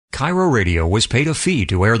Cairo Radio was paid a fee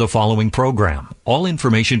to air the following program. All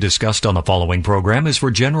information discussed on the following program is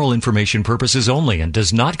for general information purposes only and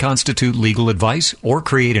does not constitute legal advice or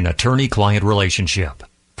create an attorney-client relationship.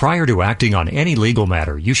 Prior to acting on any legal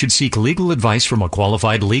matter, you should seek legal advice from a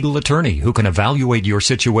qualified legal attorney who can evaluate your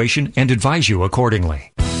situation and advise you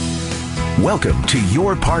accordingly. Welcome to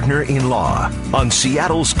Your Partner in Law on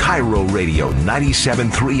Seattle's Cairo Radio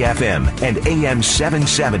 97.3 FM and AM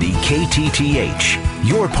 770 KTTH.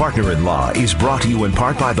 Your Partner in Law is brought to you in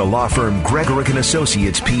part by the law firm Gregorek and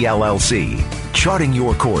Associates PLLC, charting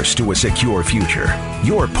your course to a secure future.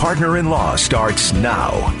 Your Partner in Law starts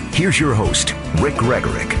now. Here's your host, Rick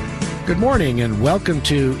Gregorek. Good morning and welcome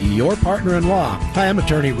to Your Partner in Law. Hi, I'm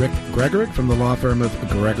attorney Rick Gregorek from the law firm of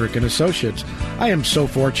Gregorek and Associates. I am so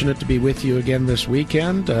fortunate to be with you again this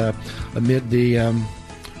weekend amid the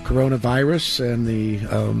coronavirus and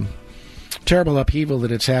the terrible upheaval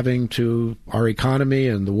that it's having to our economy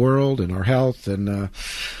and the world and our health and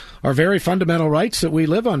our very fundamental rights that we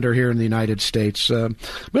live under here in the United States. I'm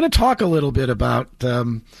going to talk a little bit about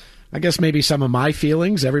I guess maybe some of my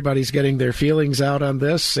feelings. Everybody's getting their feelings out on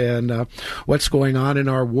this and what's going on in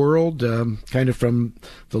our world, kind of from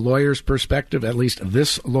the lawyer's perspective, at least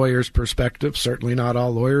this lawyer's perspective. Certainly not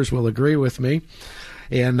all lawyers will agree with me,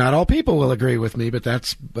 and not all people will agree with me, but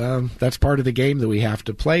that's part of the game that we have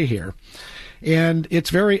to play here. And it's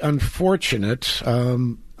very unfortunate.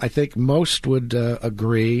 I think most would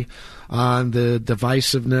agree on the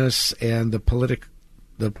divisiveness and the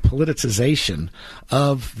politicization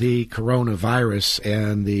of the coronavirus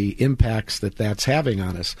and the impacts that that's having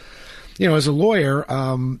on us. You know, as a lawyer,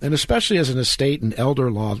 and especially as an estate and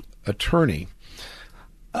elder law attorney,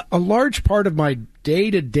 a large part of my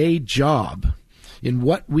day-to-day job in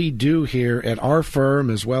what we do here at our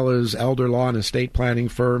firm, as well as elder law and estate planning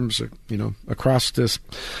firms, you know, across the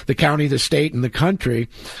county, the state, and the country,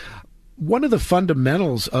 one of the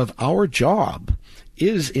fundamentals of our job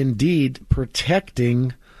is indeed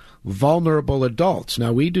protecting vulnerable adults.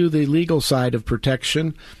 Now, we do the legal side of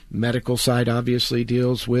protection. Medical side obviously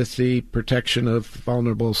deals with the protection of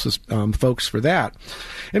vulnerable folks for that.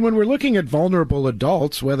 And when we're looking at vulnerable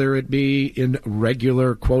adults, whether it be in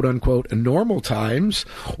regular, quote-unquote, normal times,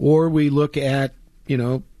 or we look at, you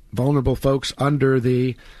know, vulnerable folks under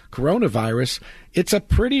the coronavirus, it's a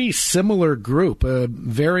pretty similar group, a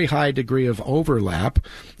very high degree of overlap.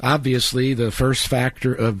 Obviously, the first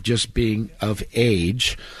factor of just being of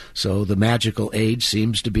age. So the magical age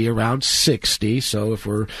seems to be around 60. So if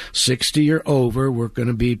we're 60 or over, we're going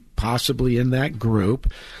to be possibly in that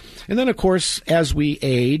group. And then, of course, as we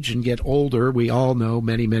age and get older, we all know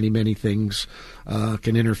many, many, many things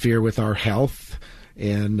can interfere with our health.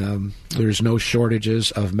 And there's no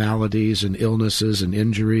shortages of maladies and illnesses and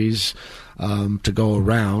injuries to go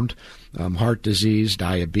around. Heart disease,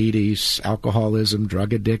 diabetes, alcoholism,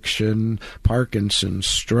 drug addiction, Parkinson's,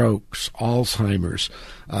 strokes, Alzheimer's.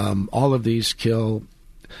 All of these kill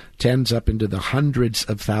tens up into the hundreds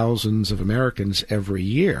of thousands of Americans every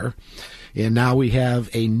year. And now we have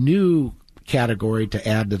a new category to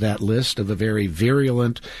add to that list of a very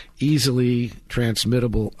virulent, easily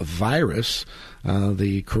transmittable virus,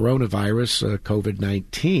 the coronavirus,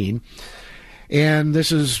 COVID-19. And this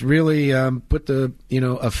has really put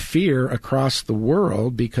a fear across the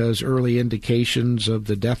world because early indications of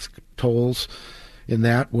the death tolls in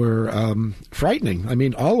that were frightening. I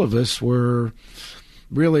mean, all of us were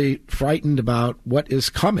really frightened about what is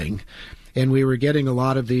coming. And we were getting a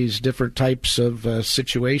lot of these different types of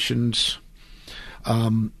situations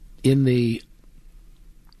in the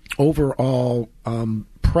overall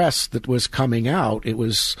press that was coming out. It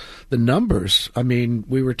was the numbers. I mean,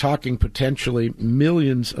 we were talking potentially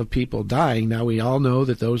millions of people dying. Now, we all know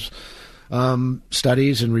that those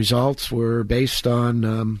studies and results were based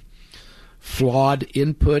on flawed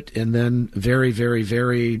input and then very, very,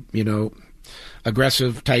 very,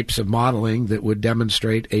 aggressive types of modeling that would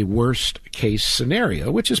demonstrate a worst case scenario,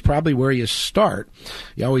 which is probably where you start.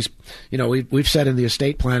 You always, we've said in the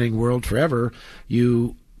estate planning world forever,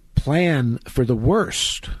 you plan for the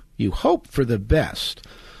worst. You hope for the best.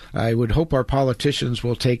 I would hope our politicians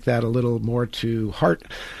will take that a little more to heart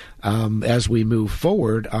as we move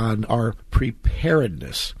forward on our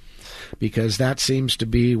preparedness, because that seems to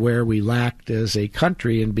be where we lacked as a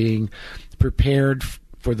country in being prepared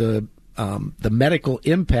for the medical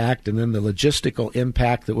impact and then the logistical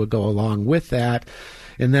impact that would go along with that,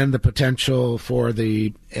 and then the potential for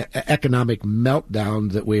the economic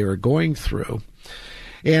meltdown that we are going through.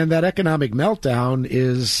 And that economic meltdown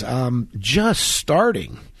is just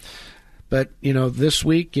starting. But, this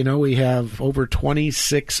week, we have over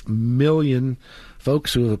 26 million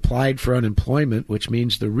folks who have applied for unemployment, which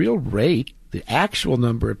means the real rate, the actual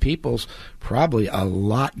number of people's probably a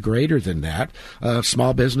lot greater than that.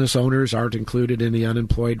 Small business owners aren't included in the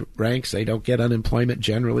unemployed ranks. They don't get unemployment,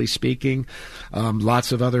 generally speaking.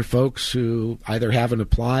 Lots of other folks who either haven't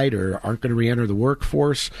applied or aren't going to reenter the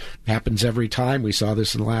workforce. Happens every time. We saw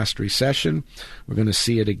this in the last recession. We're going to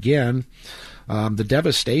see it again. The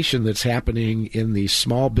devastation that's happening in the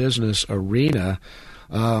small business arena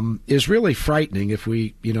is really frightening if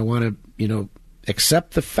we, want to,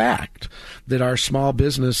 accept the fact that our small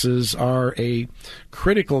businesses are a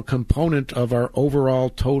critical component of our overall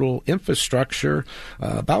total infrastructure.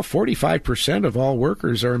 About 45% of all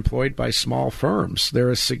workers are employed by small firms. They're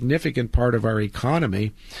a significant part of our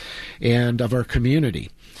economy and of our community.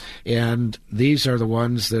 And these are the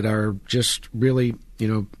ones that are just really,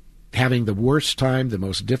 having the worst time, the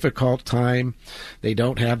most difficult time. They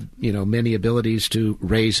don't have, many abilities to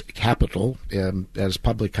raise capital as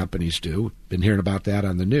public companies do. Been hearing about that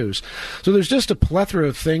on the news. So there's just a plethora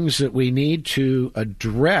of things that we need to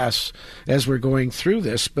address as we're going through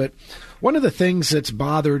this. But one of the things that's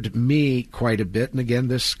bothered me quite a bit, and again,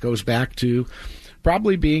 this goes back to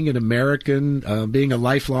probably being an American, being a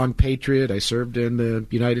lifelong patriot. I served in the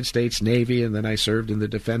United States Navy, and then I served in the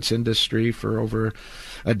defense industry for over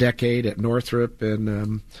a decade at Northrop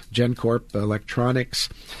and GenCorp Electronics.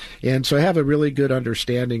 And so I have a really good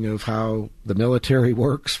understanding of how the military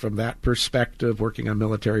works from that perspective, working on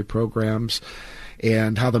military programs,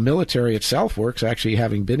 and how the military itself works, actually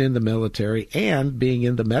having been in the military and being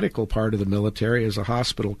in the medical part of the military as a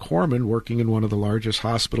hospital corpsman working in one of the largest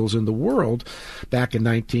hospitals in the world back in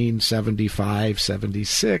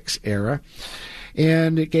 1975-76 era.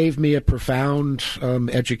 And it gave me a profound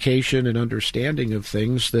education and understanding of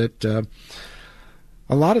things that a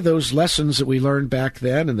lot of those lessons that we learned back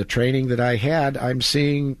then and the training that I had, I'm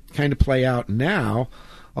seeing kind of play out now,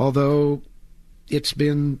 although it's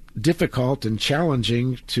been difficult and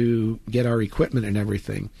challenging to get our equipment and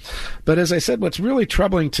everything. But as I said, what's really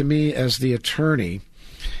troubling to me as the attorney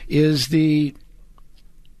is the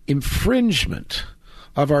infringement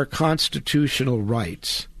of our constitutional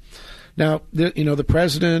rights. Now, the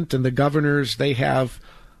president and the governors, they have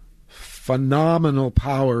phenomenal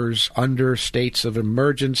powers under states of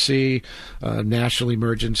emergency, national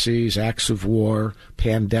emergencies, acts of war,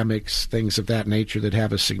 pandemics, things of that nature that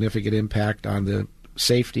have a significant impact on the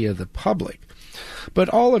safety of the public. But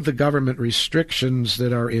all of the government restrictions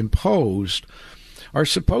that are imposed are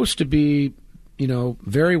supposed to be,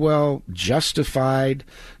 very well justified,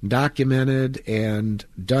 documented, and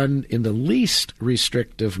done in the least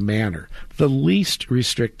restrictive manner. The least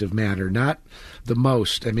restrictive manner, not the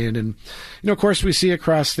most. And of course, we see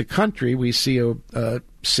across the country, we see a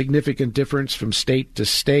significant difference from state to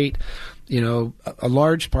state, a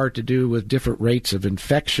large part to do with different rates of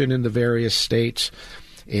infection in the various states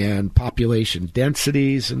and population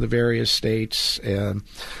densities in the various states, and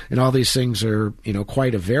all these things are,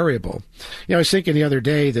 quite a variable. I was thinking the other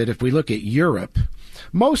day that if we look at Europe,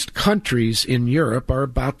 most countries in Europe are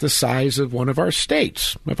about the size of one of our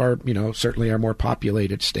states, of our, certainly our more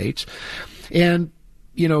populated states. And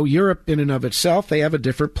Europe in and of itself, they have a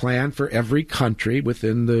different plan for every country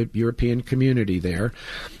within the European community there.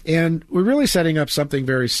 And we're really setting up something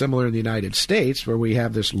very similar in the United States, where we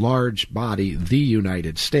have this large body, the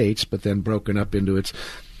United States, but then broken up into its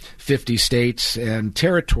 50 states and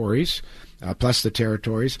territories, plus the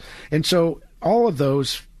territories. And so all of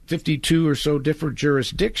those 52 or so different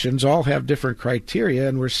jurisdictions all have different criteria,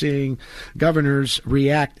 and we're seeing governors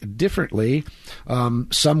react differently.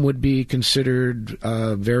 Some would be considered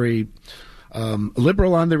very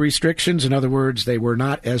liberal on the restrictions. In other words, they were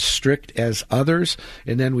not as strict as others.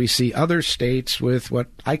 And then we see other states with what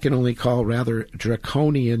I can only call rather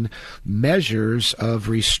draconian measures of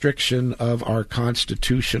restriction of our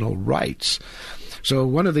constitutional rights. So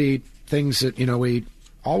one of the things that, we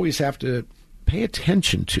always have to pay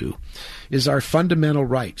attention to is our fundamental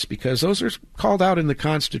rights, because those are called out in the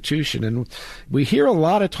Constitution. And we hear a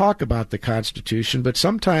lot of talk about the Constitution, but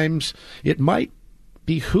sometimes it might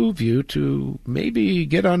behoove you to maybe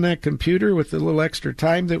get on that computer with the little extra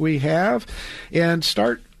time that we have and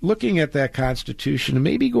start looking at that Constitution and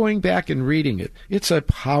maybe going back and reading it. It's a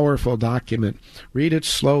powerful document. Read it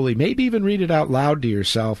slowly, maybe even read it out loud to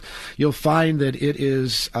yourself. You'll find that it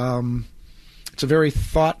is it's a very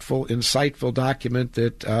thoughtful, insightful document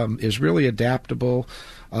that is really adaptable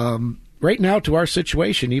right now to our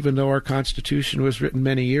situation. Even though our Constitution was written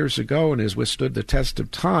many years ago and has withstood the test of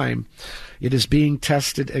time, it is being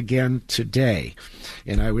tested again today.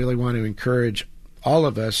 And I really want to encourage all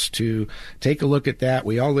of us to take a look at that.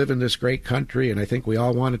 We all live in this great country, and I think we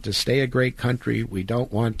all want it to stay a great country. We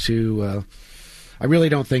don't want to... I really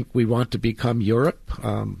don't think we want to become Europe.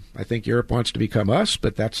 I think Europe wants to become us,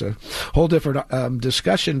 but that's a whole different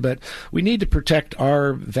discussion. But we need to protect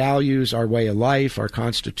our values, our way of life, our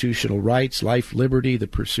constitutional rights, life, liberty, the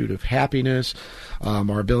pursuit of happiness,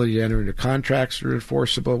 our ability to enter into contracts that are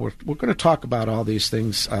enforceable. We're going to talk about all these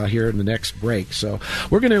things here in the next break. So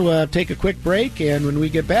we're going to take a quick break, and when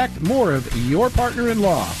we get back, more of Your Partner in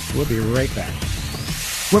Law. We'll be right back.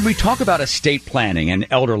 When we talk about estate planning and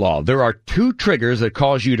elder law, there are two triggers that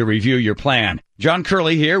cause you to review your plan. John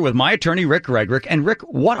Curley here with my attorney, Rick Gregorek. And Rick,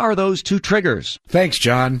 what are those two triggers? Thanks,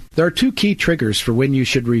 John. There are two key triggers for when you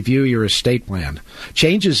should review your estate plan.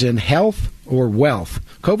 Changes in health or wealth.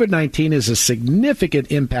 COVID-19 is a significant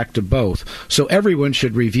impact to both, so everyone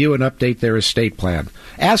should review and update their estate plan.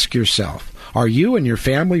 Ask yourself, are you and your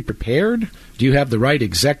family prepared? Do you have the right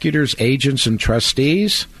executors, agents, and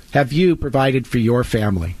trustees? Have you provided for your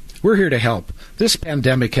family? We're here to help. This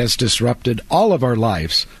pandemic has disrupted all of our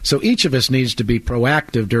lives, so each of us needs to be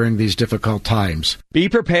proactive during these difficult times. Be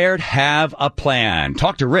prepared, have a plan.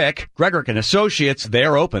 Talk to Rick Gregorek and Associates.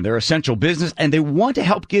 They're open, they're essential business, and they want to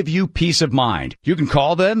help give you peace of mind. You can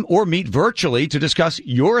call them or meet virtually to discuss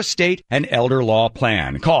your estate and elder law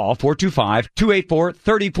plan. Call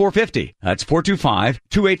 425-284-3450. That's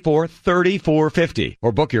 425-284-3450.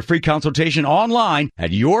 Or book your free consultation online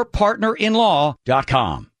at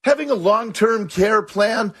yourpartnerinlaw.com. Having a long-term care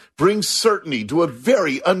plan brings certainty to a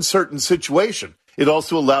very uncertain situation. It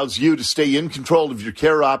also allows you to stay in control of your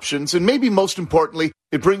care options, and maybe most importantly,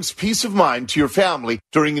 it brings peace of mind to your family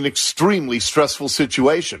during an extremely stressful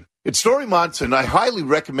situation. At Storymont, and I highly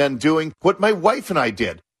recommend doing what my wife and I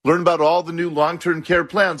did. Learn about all the new long-term care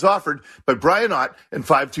plans offered by Brian Ott and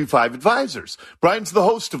 525 Advisors. Brian's the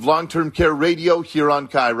host of Long-Term Care Radio here on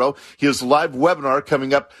Cairo. He has a live webinar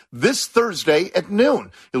coming up this Thursday at noon.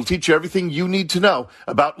 He'll teach you everything you need to know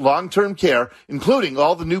about long-term care, including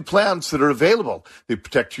all the new plans that are available. They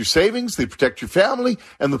protect your savings, they protect your family,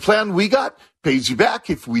 and the plan we got pays you back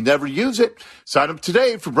if we never use it. Sign up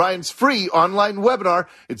today for Brian's free online webinar.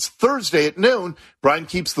 It's Thursday at noon. Brian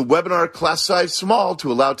keeps the webinar class size small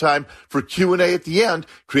to allow time for Q&A at the end,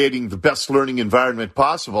 creating the best learning environment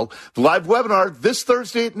possible. The live webinar this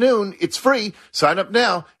Thursday at noon, it's free. Sign up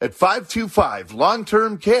now at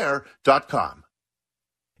 525longtermcare.com.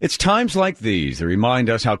 It's times like these that remind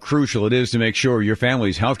us how crucial it is to make sure your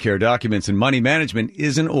family's healthcare documents and money management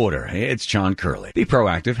is in order. It's John Curley. Be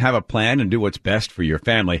proactive, have a plan, and do what's best for your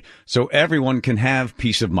family so everyone can have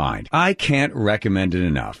peace of mind. I can't recommend it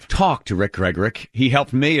enough. Talk to Rick Gregorek. He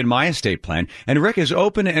helped me in my estate plan, and Rick is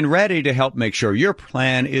open and ready to help make sure your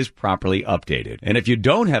plan is properly updated. And if you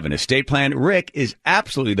don't have an estate plan, Rick is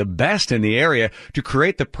absolutely the best in the area to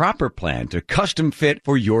create the proper plan to custom fit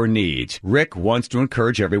for your needs. Rick wants to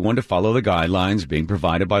encourage everyone to follow the guidelines being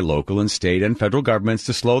provided by local and state and federal governments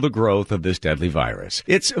to slow the growth of this deadly virus.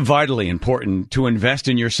 It's vitally important to invest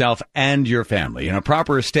in yourself and your family, and a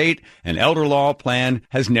proper estate and elder law plan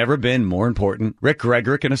has never been more important. Rick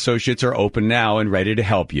Gregorek and Associates are open now and ready to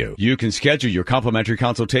help you. You can schedule your complimentary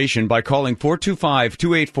consultation by calling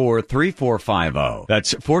 425-284-3450.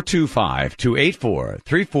 That's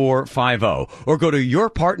 425-284-3450, or go to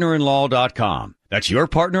yourpartnerinlaw.com. That's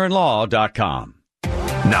yourpartnerinlaw.com.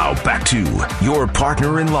 Now back to Your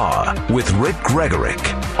Partner in Law with Rick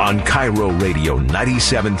Gregorek on Cairo Radio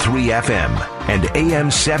 97.3 FM and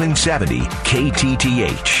AM 770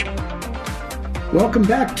 KTTH. Welcome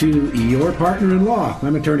back to Your Partner in Law.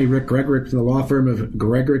 I'm attorney Rick Gregorek from the law firm of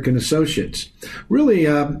Gregorek and Associates. Really,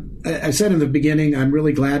 I said in the beginning, I'm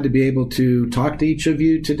really glad to be able to talk to each of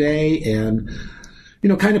you today and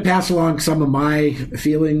kind of pass along some of my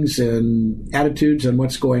feelings and attitudes on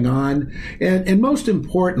what's going on. And most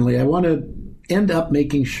importantly, I want to end up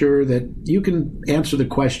making sure that you can answer the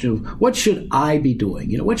question of what should I be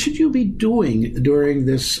doing? What should you be doing during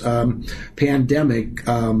this pandemic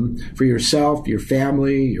for yourself, your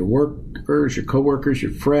family, your workers, your coworkers,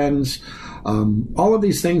 your friends? All of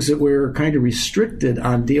these things that we're kind of restricted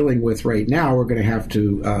on dealing with right now, we're going to have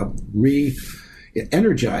to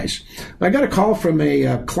energize. I got a call from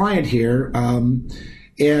a client here,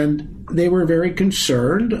 and they were very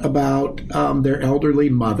concerned about their elderly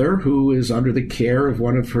mother, who is under the care of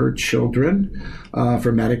one of her children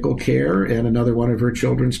for medical care, and another one of her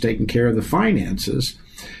children's taking care of the finances.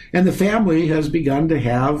 And the family has begun to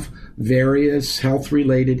have various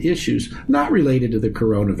health-related issues, not related to the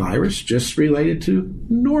coronavirus, just related to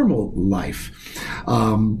normal life.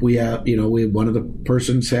 We have one of the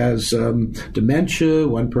persons has dementia,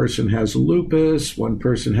 one person has lupus, one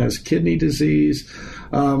person has kidney disease.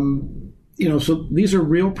 So these are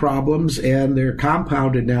real problems, and they're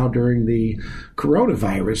compounded now during the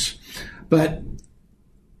coronavirus. But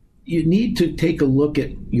you need to take a look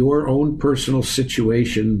at your own personal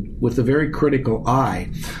situation with a very critical eye,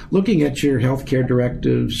 looking at your healthcare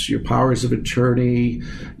directives, your powers of attorney,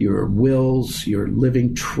 your wills, your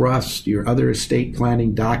living trust, your other estate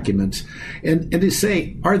planning documents, and to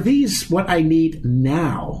say, are these what I need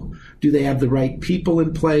now? Do they have the right people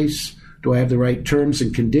in place? Do I have the right terms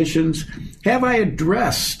and conditions? Have I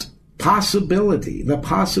addressed the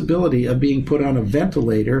possibility of being put on a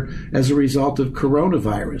ventilator as a result of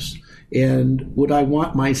coronavirus? And would I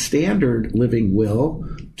want my standard living will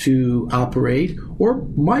to operate, or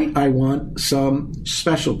might I want some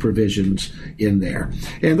special provisions in there?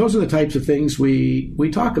 And those are the types of things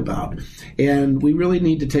we talk about. And we really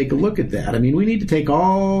need to take a look at that. I mean, we need to take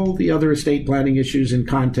all the other estate planning issues in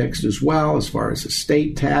context as well, as far as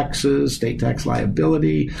estate taxes, estate tax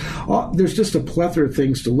liability. There's just a plethora of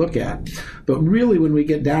things to look at. But really, when we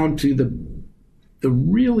get down to the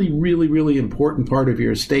really, really, really important part of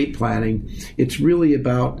your estate planning, it's really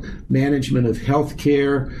about management of health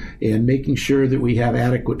care and making sure that we have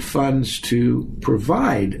adequate funds to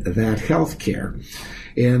provide that health care.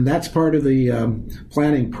 And that's part of the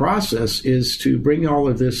planning process, is to bring all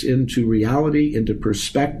of this into reality, into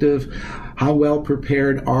perspective. How well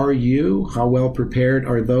prepared are you? How well prepared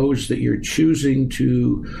are those that you're choosing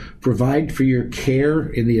to provide for your care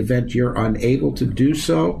in the event you're unable to do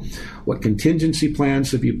so? What contingency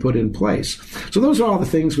plans have you put in place? So those are all the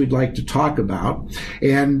things we'd like to talk about.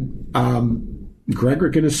 And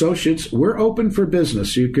Gregorek and Associates, we're open for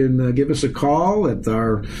business. You can give us a call at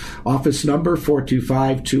our office number,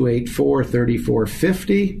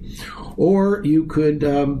 425-284-3450, or you could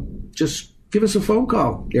just give us a phone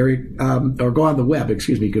call, or go on the web,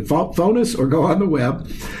 You could phone us or go on the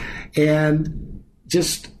web and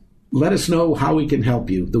just let us know how we can help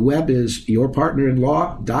you. The web is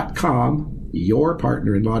yourpartnerinlaw.com,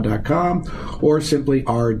 yourpartnerinlaw.com, or simply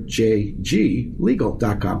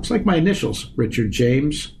rjglegal.com. It's like my initials, Richard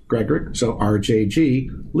James Gregorek, so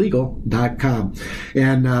rjglegal.com.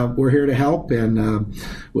 And we're here to help, and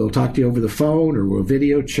we'll talk to you over the phone, or we'll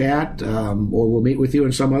video chat, or we'll meet with you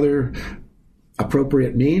in some other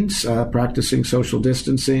appropriate means, practicing social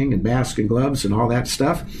distancing and masks and gloves and all that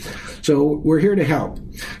stuff. So we're here to help.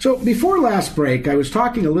 So before last break, I was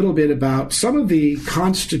talking a little bit about some of the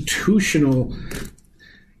constitutional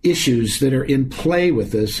issues that are in play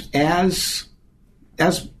with us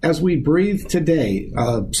as we breathe today.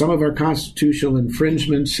 Some of our constitutional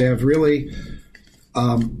infringements have really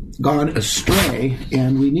gone astray,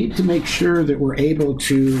 and we need to make sure that we're able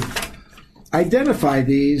to identify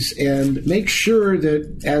these and make sure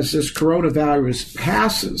that as this coronavirus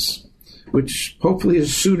passes, which hopefully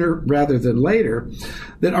is sooner rather than later,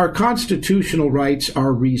 that our constitutional rights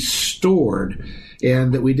are restored,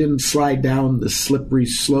 and that we didn't slide down the slippery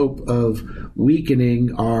slope of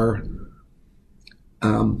weakening our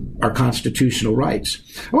constitutional rights.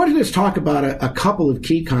 I want to just talk about a couple of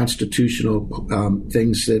key constitutional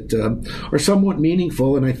things that are somewhat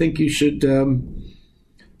meaningful, and I think you should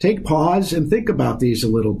take pause and think about these a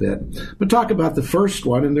little bit. But talk about the first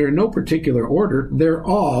one, and they're in no particular order. They're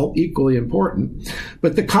all equally important.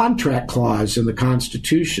 But the contract clause in the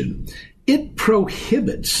Constitution, it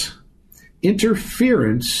prohibits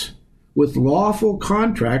interference with lawful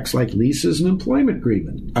contracts like leases and employment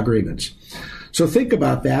agreements. So think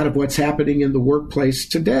about that, of what's happening in the workplace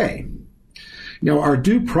today. Now, our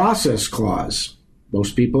due process clause,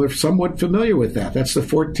 most people are somewhat familiar with that. That's the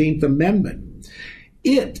 14th Amendment.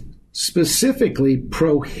 It specifically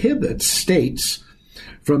prohibits states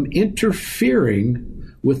from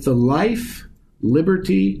interfering with the life,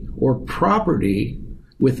 liberty, or property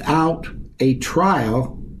without a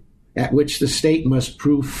trial at which the state must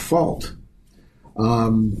prove fault.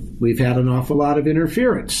 We've had an awful lot of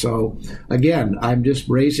interference. So, again, I'm just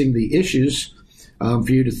raising the issues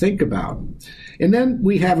for you to think about. And then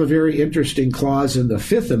we have a very interesting clause in the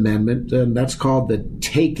Fifth Amendment, and that's called the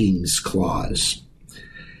Takings Clause.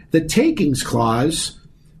 The Takings Clause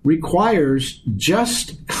requires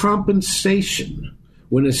just compensation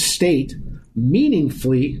when a state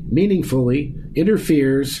meaningfully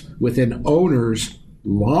interferes with an owner's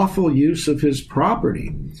lawful use of his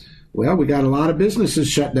property. Well, we got a lot of businesses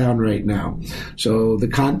shut down right now. So the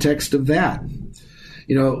context of that.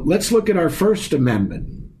 Let's look at our First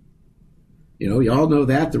Amendment. You all know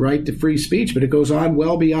that, the right to free speech, but it goes on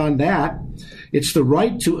well beyond that. It's the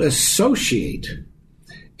right to associate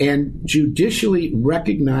and the judicially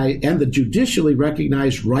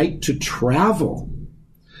recognized right to travel.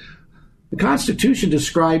 The Constitution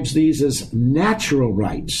describes these as natural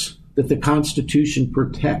rights that the Constitution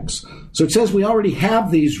protects. So it says we already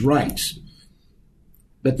have these rights,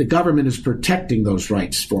 but the government is protecting those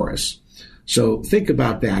rights for us. So think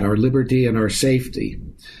about that, our liberty and our safety.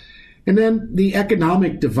 And then the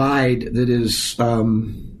economic divide that is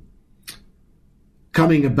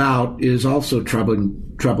coming about is also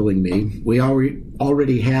troubling me. We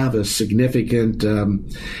already have a significant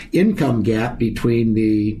income gap between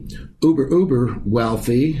the uber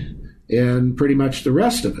wealthy and pretty much the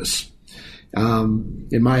rest of us.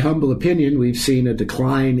 In my humble opinion, we've seen a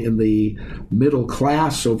decline in the middle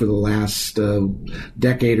class over the last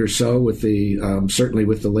decade or so, with the certainly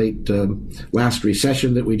with the late last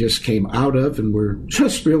recession that we just came out of, and we're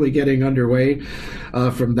just really getting underway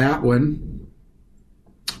from that one.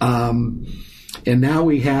 And now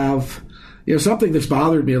we have, something that's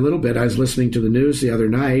bothered me a little bit. I was listening to the news the other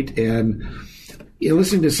night and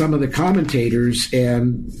listening to some of the commentators,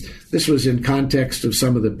 and this was in context of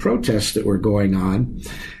some of the protests that were going on.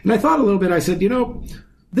 And I thought a little bit, I said,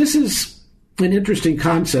 this is an interesting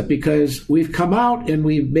concept because we've come out and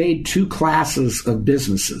we've made two classes of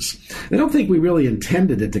businesses. I don't think we really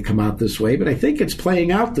intended it to come out this way, but I think it's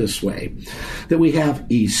playing out this way, that we have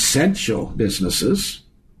essential businesses.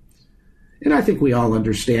 And I think we all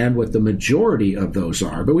understand what the majority of those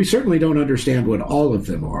are, but we certainly don't understand what all of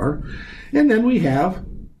them are. And then we have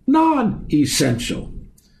non-essential.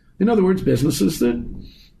 In other words, businesses that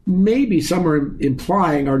maybe some are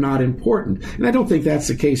implying are not important. And I don't think that's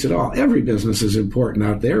the case at all. Every business is important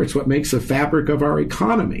out there. It's what makes the fabric of our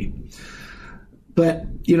economy. But,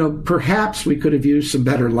 perhaps we could have used some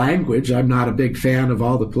better language. I'm not a big fan of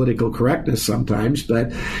all the political correctness sometimes,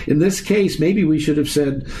 but in this case, maybe we should have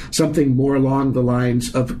said something more along the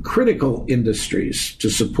lines of critical industries to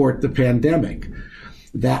support the pandemic.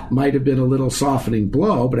 That might have been a little softening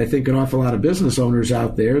blow, but I think an awful lot of business owners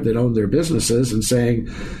out there that own their businesses and saying,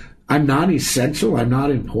 I'm non-essential, I'm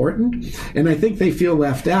not important. And I think they feel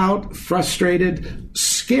left out, frustrated,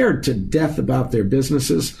 scared to death about their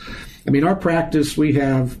businesses. Our practice, we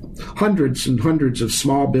have hundreds and hundreds of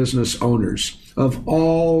small business owners of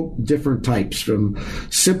all different types, from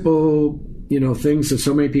simple things that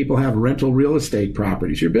so many people have, rental real estate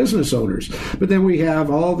properties, your business owners. But then we have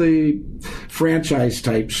all the franchise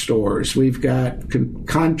type stores. We've got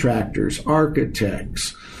contractors,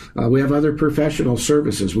 architects. We have other professional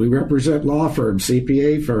services. We represent law firms,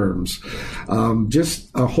 CPA firms,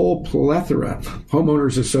 just a whole plethora,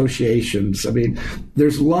 homeowners associations.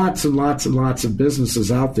 There's lots and lots and lots of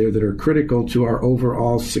businesses out there that are critical to our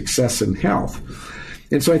overall success and health.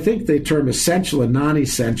 And so I think the term essential and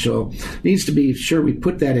non-essential needs to be sure we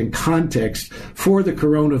put that in context. For the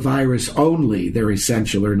coronavirus only, they're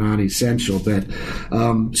essential or non-essential, but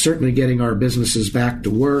certainly getting our businesses back to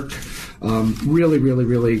work,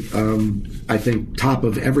 really, I think top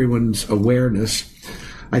of everyone's awareness.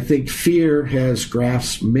 I think fear has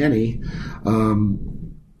grasped many,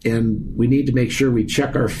 and we need to make sure we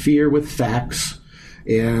check our fear with facts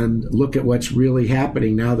and look at what's really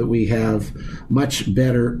happening now that we have much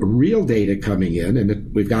better real data coming in,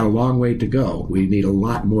 and we've got a long way to go. We need a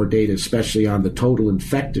lot more data, especially on the total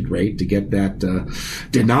infected rate, to get that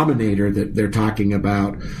denominator that they're talking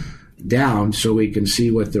about down so we can see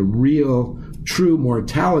what the real true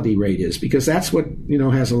mortality rate is, because that's what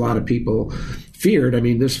has a lot of people feared.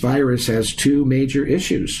 This virus has two major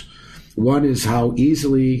issues. One is how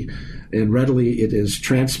easily and readily it is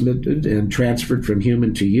transmitted and transferred from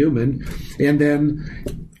human to human. And then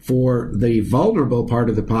for the vulnerable part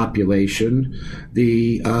of the population,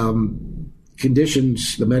 the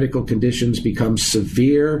medical conditions become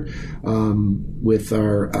severe with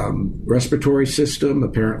our respiratory system,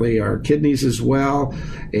 apparently our kidneys as well,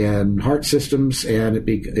 and heart systems, and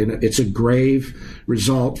it's a grave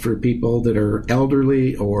result for people that are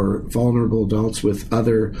elderly or vulnerable adults with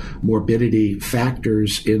other morbidity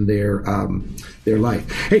factors in their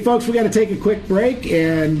life. Hey, folks, we got to take a quick break,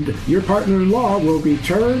 and your partner-in-law will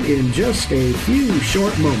return in just a few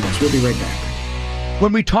short moments. We'll be right back.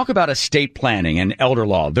 When we talk about estate planning and elder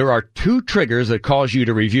law, there are two triggers that cause you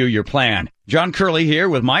to review your plan. John Curley here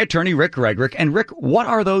with my attorney, Rick Gregorek. And Rick, what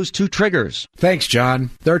are those two triggers? Thanks, John.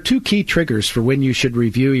 There are two key triggers for when you should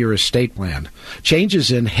review your estate plan: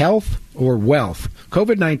 changes in health or wealth.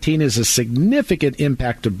 COVID-19 is a significant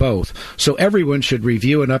impact to both, so everyone should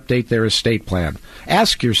review and update their estate plan.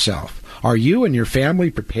 Ask yourself, Are you and your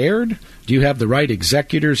family prepared? Do you have the right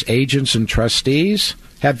executors, agents, and trustees?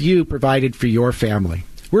 Have you provided for your family?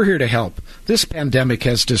 We're here to help. This pandemic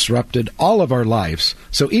has disrupted all of our lives,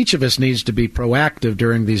 so each of us needs to be proactive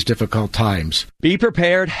during these difficult times. Be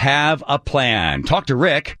prepared, have a plan. Talk to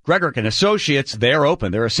Rick Gregorek and Associates. They're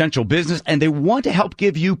open. They're essential business, and they want to help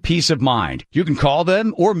give you peace of mind. You can call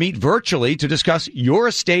them or meet virtually to discuss your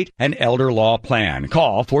estate and elder law plan.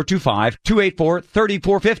 Call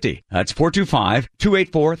 425-284-3450. That's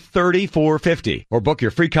 425-284-3450. Or book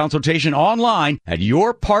your free consultation online at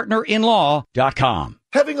yourpartnerinlaw.com.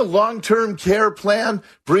 Having a long-term care plan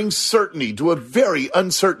brings certainty to a very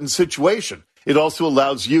uncertain situation. It also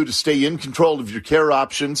allows you to stay in control of your care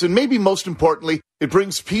options, and maybe most importantly, it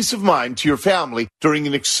brings peace of mind to your family during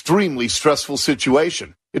an extremely stressful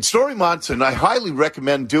situation. At Story Monson, I highly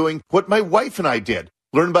recommend doing what my wife and I did.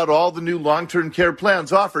 Learn about all the new long-term care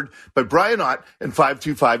plans offered by Brian Ott and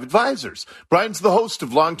 525 Advisors. Brian's the host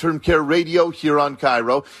of Long-Term Care Radio here on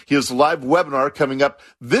Cairo. He has a live webinar coming up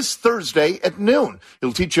this Thursday at noon.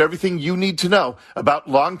 He'll teach you everything you need to know about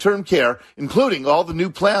long-term care, including all the new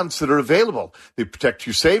plans that are available. They protect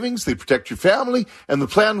your savings, they protect your family, and the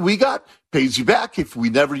plan we got pays you back if we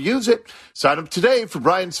never use it. Sign up today for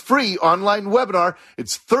Brian's free online webinar.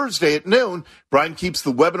 It's Thursday at noon. Brian keeps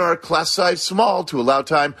the webinar class size small to allow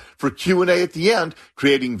time for Q&A at the end,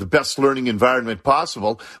 creating the best learning environment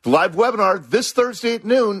possible. The live webinar this Thursday at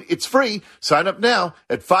noon. It's free. Sign up now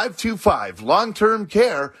at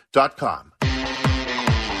 525longtermcare.com.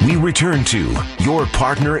 We return to Your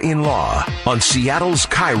Partner in Law on Seattle's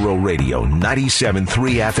Cairo Radio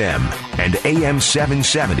 97.3 FM and AM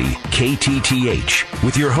 770 KTTH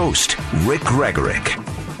with your host, Rick Gregorek.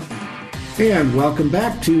 And welcome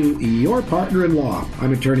back to Your Partner in Law.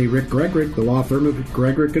 I'm attorney Rick Gregorek, the law firm of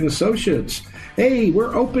Gregorek and Associates. Hey,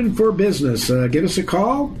 we're open for business. Give us a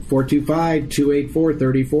call,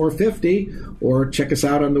 425-284-3450, or check us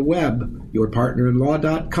out on the web,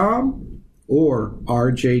 yourpartnerinlaw.com. or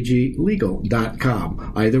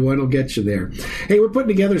rjglegal.com. Either one will get you there. Hey, we're putting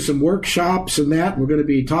together some workshops and that. We're going to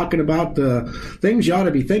be talking about the things you ought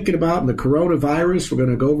to be thinking about in the coronavirus. We're going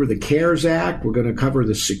to go over the CARES Act. We're going to cover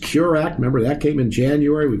the Secure Act. Remember, that came in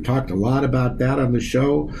January. We've talked a lot about that on the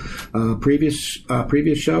show, previous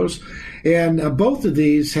shows. And both of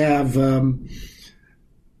these have...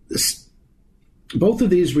 both of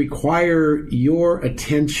these require your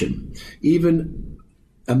attention, even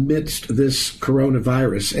amidst this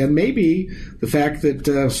coronavirus, and maybe the fact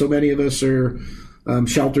that so many of us are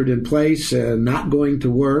sheltered in place and not going to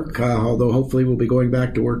work, although hopefully we'll be going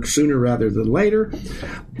back to work sooner rather than later.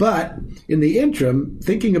 But in the interim,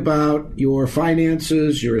 thinking about your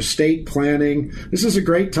finances, your estate planning, this is a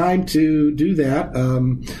great time to do that.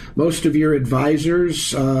 Most of your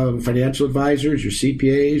advisors, financial advisors, your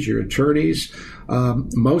CPAs, your attorneys,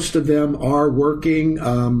 most of them are working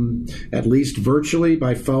at least virtually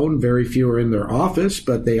by phone. Very few are in their office,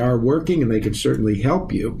 but they are working and they can certainly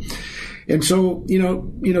help you. And so,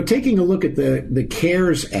 taking a look at the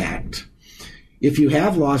CARES Act, if you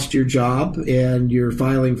have lost your job and you're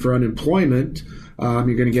filing for unemployment, you're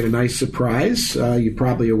going to get a nice surprise. You're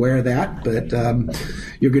probably aware of that, but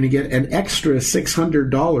you're going to get an extra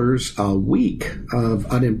 $600 a week of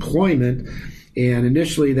unemployment. And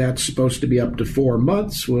initially, that's supposed to be up to 4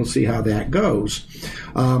 months. We'll see how that goes.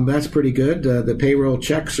 That's pretty good. The payroll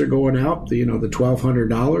checks are going out, the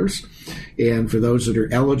 $1,200. And for those that are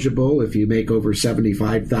eligible, if you make over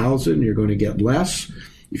 $75,000, you're going to get less.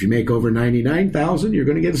 If you make over $99,000, you're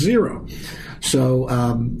going to get zero. So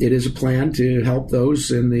it is a plan to help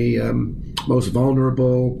those in the most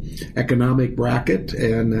vulnerable economic bracket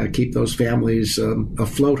and keep those families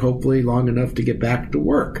afloat, hopefully long enough to get back to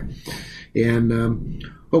work. And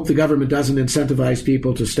hope the government doesn't incentivize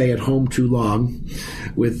people to stay at home too long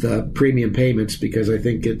with premium payments, because I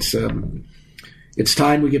think it's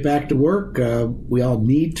time we get back to work. We all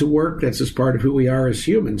need to work. That's just part of who we are as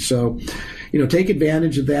humans. So, take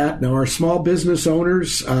advantage of that. Now, our small business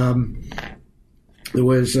owners, there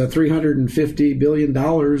was $350 billion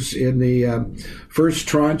in the first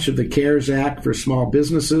tranche of the CARES Act for small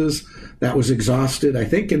businesses. That was exhausted, I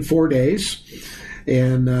think, in 4 days.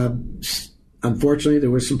 And unfortunately,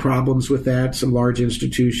 there were some problems with that, some large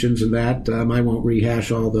institutions and that. I won't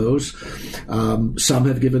rehash all those. Some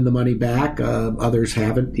have given the money back. Others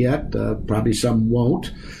haven't yet. Probably some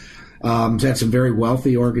won't. Had some very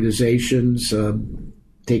wealthy organizations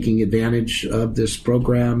taking advantage of this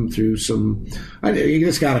program through some, you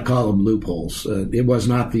just got to call them loopholes. It was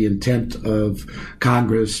not the intent of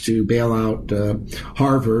Congress to bail out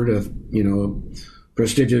Harvard, a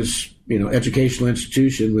prestigious educational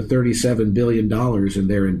institution with $37 billion in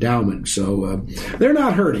their endowment. So they're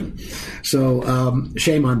not hurting. So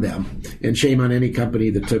shame on them, and shame on any company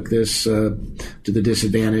that took this to the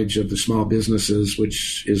disadvantage of the small businesses,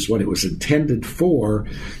 which is what it was intended for,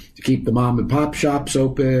 to keep the mom and pop shops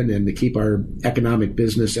open and to keep our economic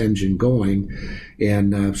business engine going.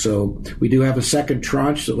 And so we do have a second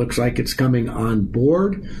tranche that looks like it's coming on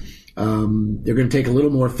board. They're going to take a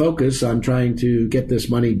little more focus on trying to get this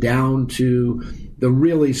money down to the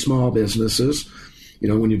really small businesses.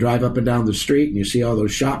 When you drive up and down the street and you see all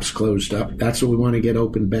those shops closed up, that's what we want to get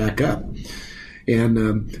opened back up. And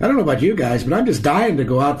I don't know about you guys, but I'm just dying to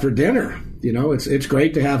go out for dinner. It's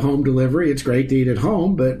great to have home delivery. It's great to eat at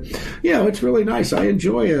home, but it's really nice. I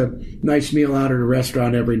enjoy a nice meal out at a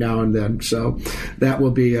restaurant every now and then. So that will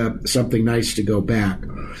be something nice to go back.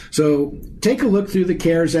 So take a look through the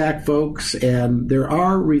CARES Act, folks, and there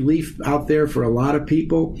are relief out there for a lot of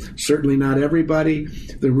people. Certainly not everybody.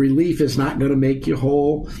 The relief is not going to make you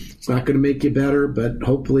whole. It's not going to make you better, but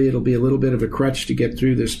hopefully it'll be a little bit of a crutch to get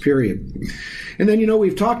through this period. And then,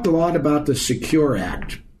 we've talked a lot about the Secure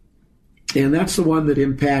Act. And that's the one that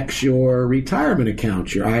impacts your retirement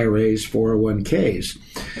accounts, your IRAs, 401ks.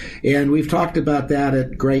 And we've talked about that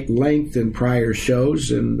at great length in prior shows,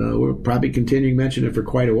 and we'll probably continue to mention it for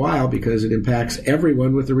quite a while because it impacts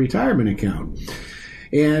everyone with a retirement account.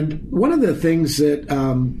 And one of the things that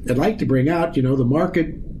I'd like to bring out, the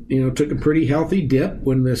market, took a pretty healthy dip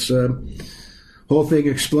when this whole thing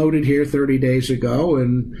exploded here 30 days ago.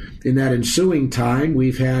 And in that ensuing time,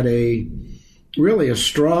 we've had really a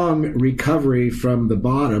strong recovery from the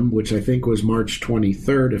bottom, which I think was March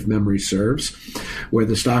 23rd, if memory serves, where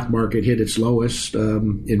the stock market hit its lowest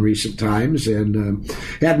in recent times, and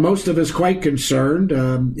had most of us quite concerned,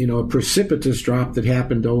 a precipitous drop that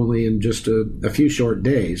happened only in just a few short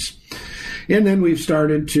days. And then we've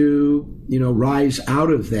started to, rise out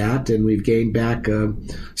of that, and we've gained back a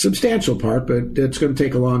substantial part, but it's going to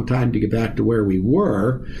take a long time to get back to where we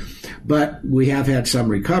were. But we have had some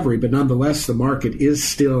recovery, but nonetheless, the market is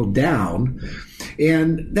still down.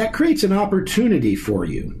 And that creates an opportunity for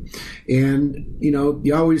you. And,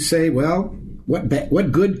 you always say, well,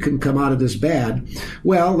 what good can come out of this bad?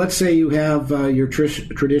 Well, let's say you have your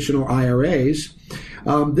traditional IRAs.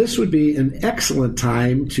 This would be an excellent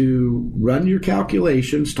time to run your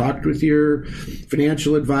calculations, talk with your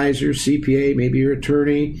financial advisor, CPA, maybe your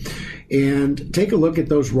attorney, and take a look at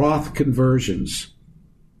those Roth conversions.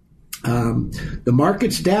 The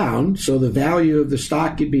market's down, so the value of the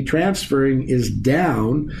stock you'd be transferring is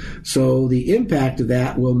down. So the impact of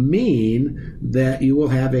that will mean that you will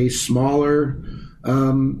have a smaller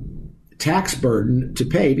tax burden to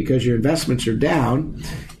pay because your investments are down.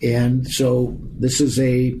 And so this is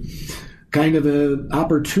a kind of an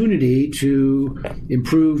opportunity to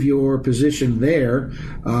improve your position there,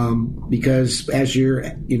 because as you're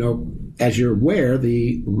aware,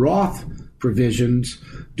 the Roth provisions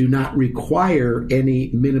do not require any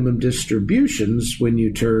minimum distributions when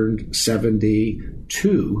you turn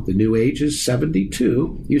 72. The new age is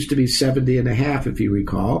 72. Used to be 70 and a half, if you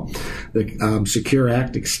recall. The Secure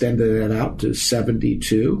Act extended that out to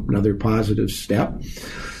 72, another positive step.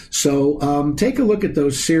 So take a look at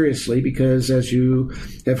those seriously, because as you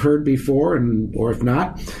have heard before, or if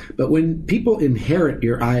not, but when people inherit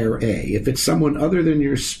your IRA, if it's someone other than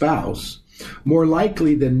your spouse, more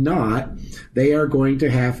likely than not, they are going to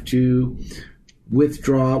have to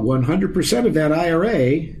withdraw 100% of that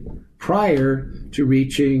IRA prior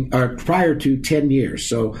to 10 years.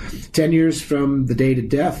 So 10 years from the date of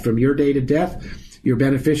death, from your date of death, your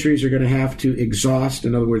beneficiaries are going to have to exhaust,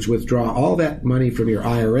 in other words, withdraw all that money from your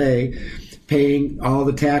IRA, paying all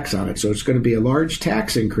the tax on it. So it's going to be a large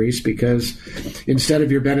tax increase, because instead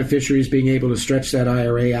of your beneficiaries being able to stretch that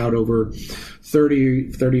IRA out over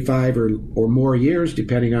 30, 35 or more years,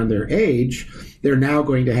 depending on their age, they're now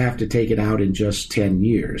going to have to take it out in just 10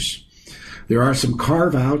 years. There are some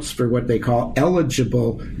carve-outs for what they call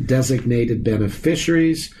eligible designated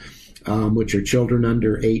beneficiaries, which are children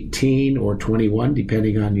under 18 or 21,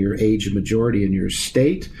 depending on your age of majority in your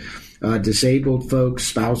state, disabled folks,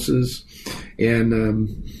 spouses, and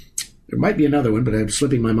there might be another one, but I'm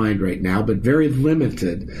slipping my mind right now, but very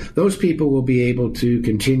limited. Those people will be able to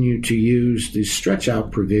continue to use the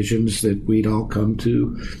stretch-out provisions that we'd all come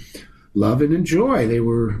to love and enjoy. They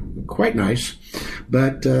were quite nice,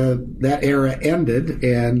 but that era ended,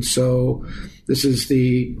 and so this is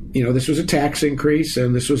this was a tax increase,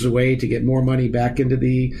 and this was a way to get more money back into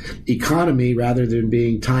the economy rather than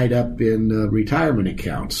being tied up in retirement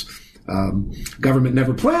accounts. Government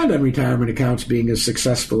never planned on retirement accounts being as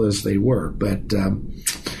successful as they were, but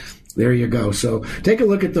There you go. So take a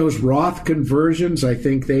look at those Roth conversions. I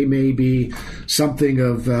think they may be something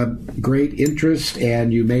of great interest,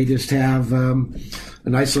 and you may just have a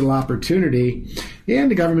nice little opportunity. And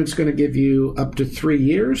the government's going to give you up to 3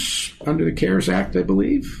 years under the CARES Act, I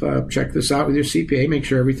believe. Check this out with your CPA. Make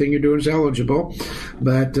sure everything you're doing is eligible.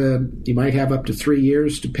 But you might have up to 3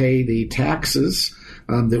 years to pay the taxes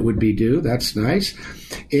that would be due. That's nice.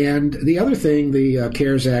 And the other thing the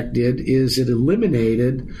CARES Act did is it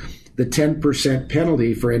eliminated the 10%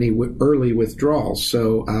 penalty for any early withdrawals.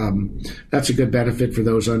 So that's a good benefit for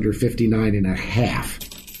those under 59 and a half.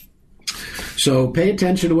 So pay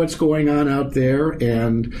attention to what's going on out there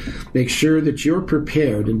and make sure that you're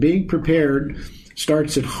prepared. And being prepared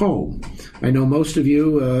starts at home. I know most of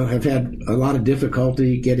you have had a lot of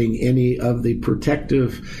difficulty getting any of the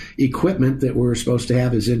protective equipment that we're supposed to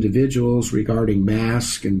have as individuals regarding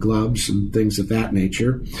masks and gloves and things of that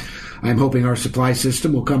nature. I'm hoping our supply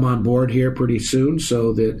system will come on board here pretty soon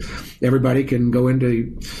so that everybody can go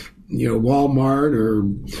into Walmart or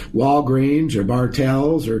Walgreens or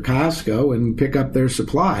Bartell's or Costco and pick up their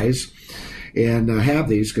supplies and have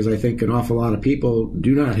these, because I think an awful lot of people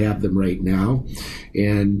do not have them right now,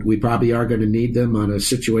 and we probably are going to need them on a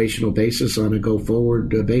situational basis, on a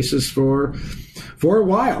go-forward basis for a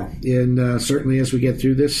while, and certainly as we get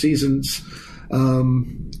through this season's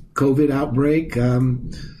COVID outbreak.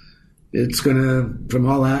 It's going to, from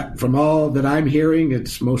all that I'm hearing,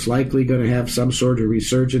 it's most likely going to have some sort of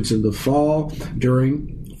resurgence in the fall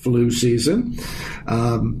during flu season.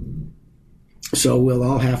 So we'll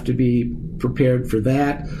all have to be prepared for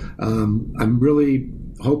that. I'm really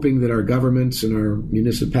hoping that our governments and our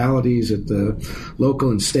municipalities at the local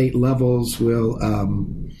and state levels will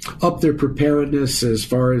up their preparedness as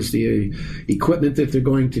far as the equipment that they're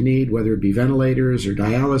going to need, whether it be ventilators or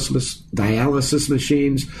dialysis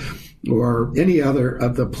machines, or any other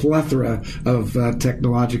of the plethora of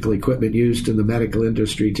technological equipment used in the medical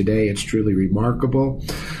industry today. It's truly remarkable.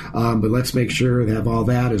 But let's make sure to have all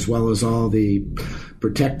that, as well as all the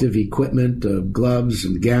protective equipment, gloves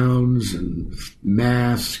and gowns and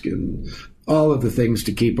masks and all of the things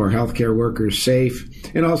to keep our healthcare workers safe,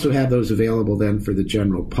 and also have those available then for the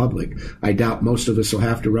general public. I doubt most of us will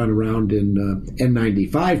have to run around in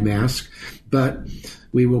N95 masks, but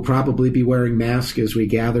we will probably be wearing masks as we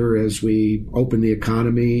gather, as we open the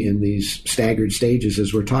economy in these staggered stages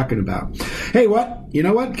as we're talking about. Hey, you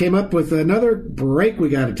know what? Came up with another break we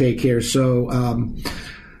got to take here. So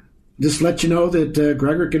just let you know that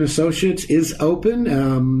Gregorek and Associates is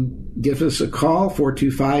open. Give us a call,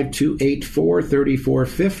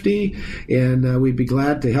 425-284-3450, and we'd be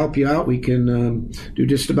glad to help you out. We can do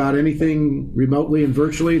just about anything remotely and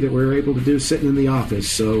virtually that we're able to do sitting in the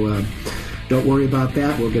office. So don't worry about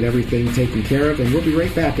that. We'll get everything taken care of, and we'll be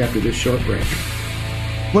right back after this short break.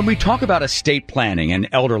 When we talk about estate planning and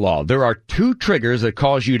elder law, there are two triggers that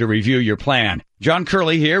cause you to review your plan. John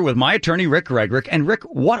Curley here with my attorney, Rick Gregorek. And Rick,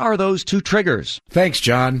 what are those two triggers? Thanks,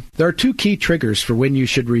 John. There are two key triggers for when you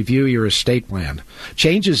should review your estate plan: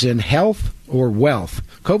 changes in health or wealth.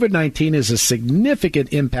 COVID-19 is a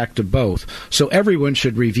significant impact to both, so everyone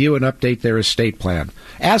should review and update their estate plan.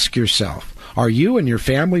 Ask yourself, are you and your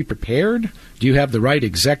family prepared? Do you have the right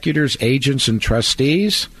executors, agents, and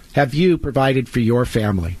trustees? Have you provided for your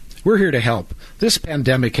family? We're here to help. This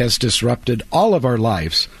pandemic has disrupted all of our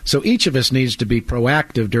lives, so each of us needs to be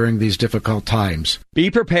proactive during these difficult times.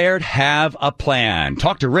 Be prepared, have a plan.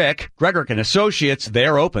 Talk to Rick Gregorek and Associates.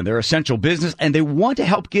 They're open. They're essential business, and they want to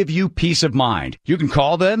help give you peace of mind. You can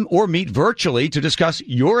call them or meet virtually to discuss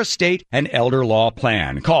your estate and elder law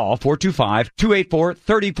plan. Call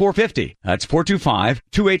 425-284-3450. That's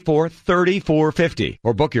 425-284-3450.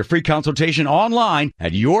 Or book your free consultation online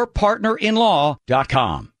at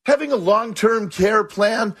yourpartnerinlaw.com. Having a long-term care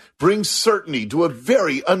plan brings certainty to a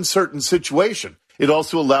very uncertain situation. It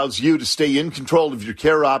also allows you to stay in control of your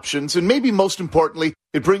care options, and maybe most importantly,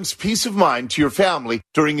 it brings peace of mind to your family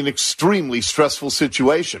during an extremely stressful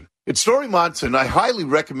situation. At Story Monson, I highly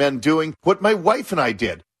recommend doing what my wife and I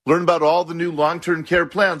did. Learn about all the new long-term care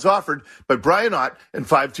plans offered by Brian Ott and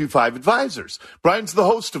 525 Advisors. Brian's the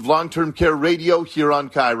host of Long-Term Care Radio here on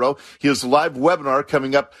Cairo. He has a live webinar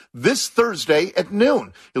coming up this Thursday at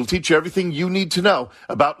noon. He'll teach you everything you need to know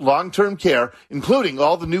about long-term care, including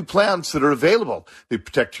all the new plans that are available. They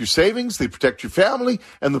protect your savings, they protect your family,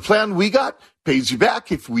 and the plan we got pays you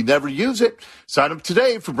back if we never use it. Sign up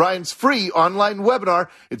today for Brian's free online webinar.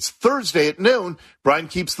 It's Thursday at noon. Brian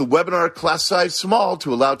keeps the webinar class size small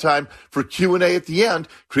to allow time for Q&A at the end,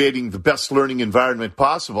 creating the best learning environment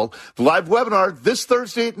possible. The live webinar this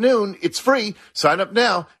Thursday at noon. It's free. Sign up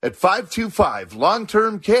now at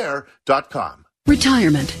 525longtermcare.com.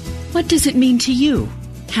 Retirement. What does it mean to you?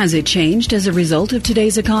 Has it changed as a result of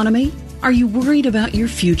today's economy? Are you worried about your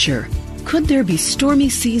future? Could there be stormy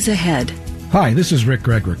seas ahead? Hi, this is Rick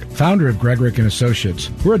Gregorek, founder of Gregorek & Associates.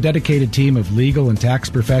 We're a dedicated team of legal and tax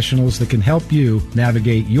professionals that can help you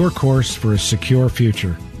navigate your course for a secure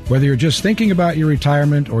future. Whether you're just thinking about your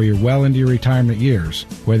retirement or you're well into your retirement years,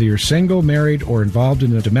 whether you're single, married, or involved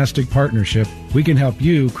in a domestic partnership, we can help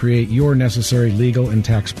you create your necessary legal and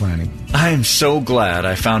tax planning. I am so glad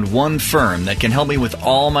I found one firm that can help me with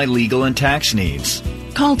all my legal and tax needs.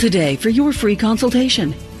 Call today for your free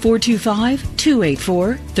consultation.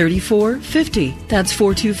 425-284-3450. That's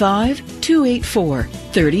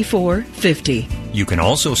 425-284-3450. You can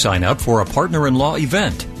also sign up for a partner-in-law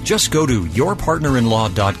event. Just go to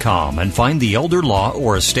yourpartnerinlaw.com and find the elder law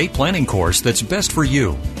or estate planning course that's best for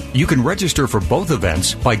you. You can register for both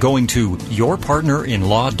events by going to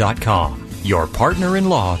yourpartnerinlaw.com.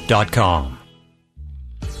 yourpartnerinlaw.com.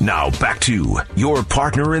 Now back to Your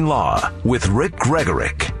Partner-in-Law with Rick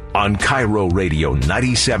Gregorek on Cairo Radio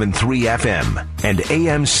 97.3 FM and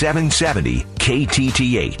AM 770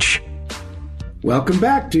 KTTH. Welcome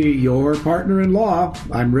back to Your Partner-in-Law.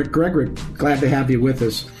 I'm Rick Gregorek. Glad to have you with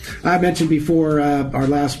us. I mentioned before our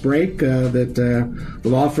last break that the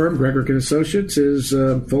law firm, Gregorek & Associates, is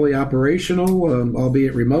fully operational,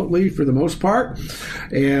 albeit remotely for the most part,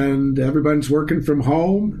 and everyone's working from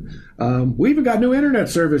home. We even got new internet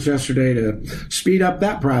service yesterday to speed up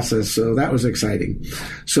that process, so that was exciting.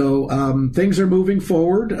 So things are moving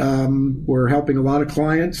forward. We're helping a lot of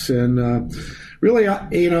clients and really,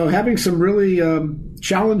 having some really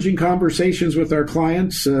challenging conversations with our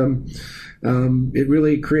clients. It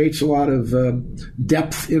really creates a lot of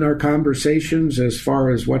depth in our conversations as far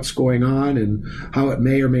as what's going on and how it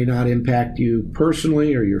may or may not impact you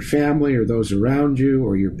personally or your family or those around you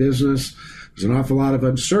or your business. There's an awful lot of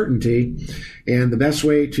uncertainty, and the best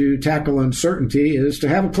way to tackle uncertainty is to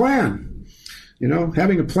have a plan.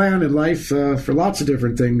 Having a plan in life for lots of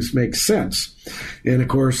different things makes sense. And, of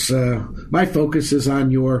course, my focus is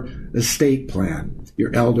on your estate plan,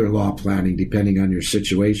 your elder law planning, depending on your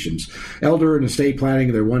situations. Elder and estate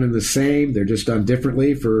planning, they're one and the same. They're just done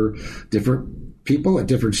differently for different people at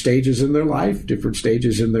different stages in their life, different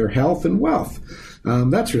stages in their health and wealth.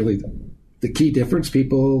 That's really the key difference.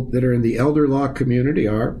 People that are in the elder law community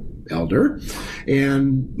are elder,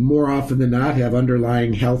 and more often than not have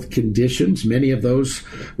underlying health conditions. Many of those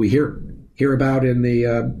we hear about in the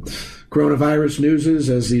coronavirus newses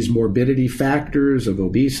as these morbidity factors of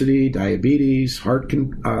obesity, diabetes, heart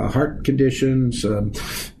conditions,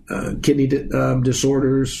 kidney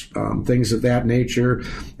disorders, things of that nature.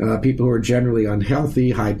 People who are generally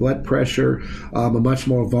unhealthy, high blood pressure, a much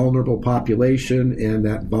more vulnerable population, and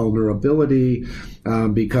that vulnerability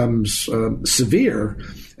becomes severe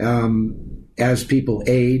as people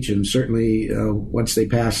age, and certainly once they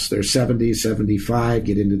pass their 70s, 75,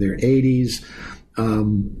 get into their 80s.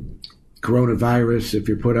 Coronavirus, if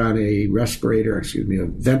you're put on a ventilator,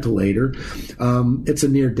 it's a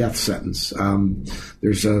near-death sentence.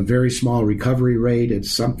 There's a very small recovery rate. It's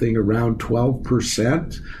something around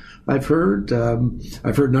 12%, I've heard.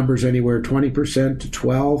 I've heard numbers anywhere 20% to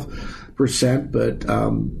 12%, but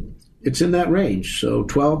it's in that range. So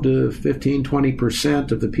 12 to 15,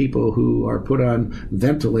 20% of the people who are put on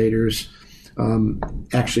ventilators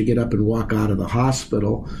actually get up and walk out of the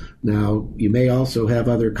hospital. Now, you may also have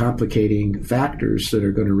other complicating factors that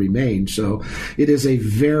are going to remain. So it is a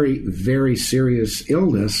very, very serious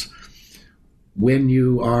illness when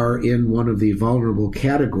you are in one of the vulnerable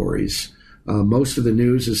categories. Most of the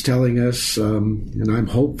news is telling us, and I'm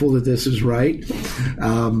hopeful that this is right.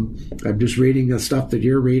 I'm just reading the stuff that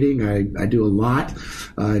you're reading. I do a lot.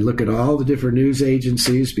 I look at all the different news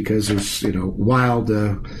agencies because there's, wild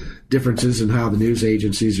differences in how the news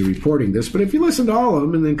agencies are reporting this. But if you listen to all of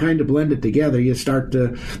them and then kind of blend it together, you start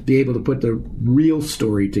to be able to put the real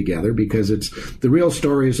story together, because the real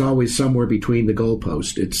story is always somewhere between the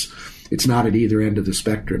goalpost. It's not at either end of the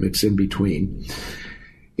spectrum. It's in between.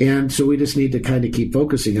 And so we just need to kind of keep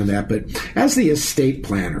focusing on that. But as the estate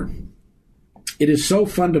planner, it is so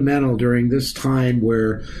fundamental during this time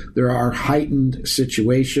where there are heightened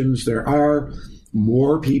situations. There are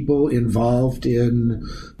more people involved in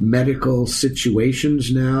medical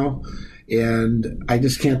situations now. And I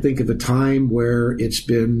just can't think of a time where it's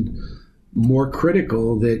been more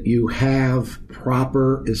critical that you have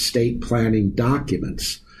proper estate planning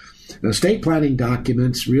documents. Now, estate planning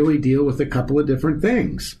documents really deal with a couple of different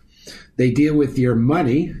things. They deal with your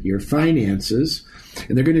money, your finances,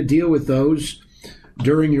 and they're going to deal with those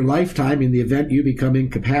during your lifetime. In the event you become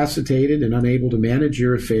incapacitated and unable to manage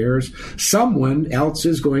your affairs, someone else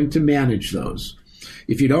is going to manage those.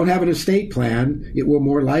 If you don't have an estate plan, it will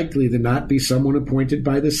more likely than not be someone appointed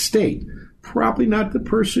by the state. Probably not the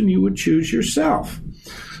person you would choose yourself.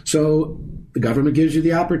 So the government gives you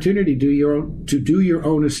the opportunity to do your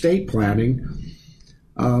own estate planning.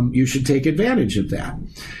 You should take advantage of that.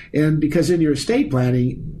 And because in your estate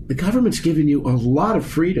planning, the government's giving you a lot of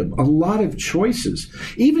freedom, a lot of choices.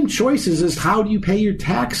 Even choices as how do you pay your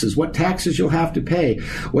taxes, what taxes you'll have to pay,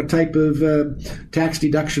 what type of tax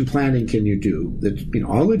deduction planning can you do. That's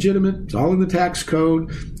all legitimate, it's all in the tax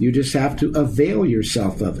code. You just have to avail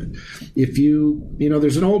yourself of it. If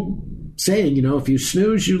there's an old saying, if you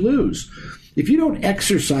snooze, you lose. If you don't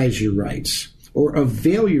exercise your rights or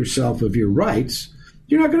avail yourself of your rights,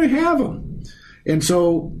 you're not going to have them. And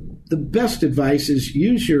so the best advice is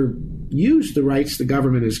use the rights the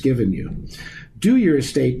government has given you. Do your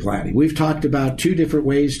estate planning. We've talked about 2 different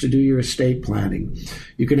ways to do your estate planning.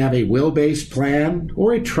 You can have a will-based plan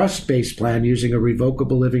or a trust-based plan using a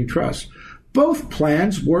revocable living trust. Both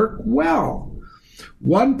plans work well.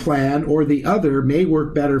 One plan or the other may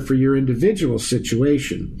work better for your individual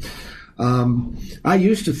situation. I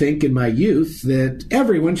used to think in my youth that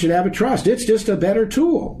everyone should have a trust. It's just a better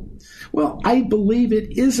tool. Well, I believe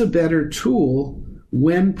it is a better tool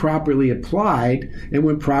when properly applied and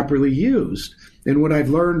when properly used. And what I've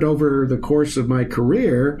learned over the course of my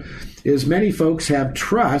career is many folks have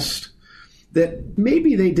trust that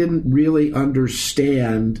maybe they didn't really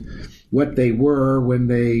understand what they were when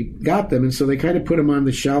they got them. And so they kind of put them on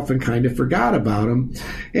the shelf and kind of forgot about them.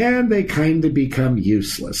 And they kind of become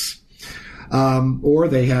useless. Or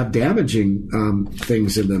they have damaging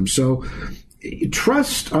things in them. So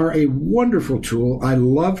trusts are a wonderful tool. I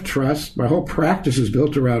love trust. My whole practice is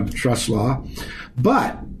built around trust law.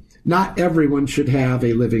 But not everyone should have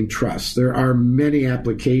a living trust. There are many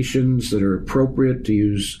applications that are appropriate to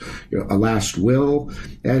use a last will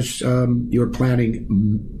as your planning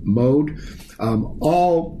mode.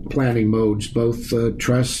 All planning modes, both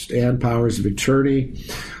trust and powers of attorney,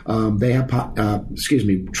 they have,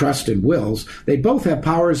 trust and wills. They both have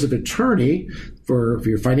powers of attorney for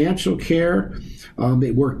your financial care.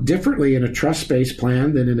 They work differently in a trust-based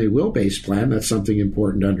plan than in a will-based plan. That's something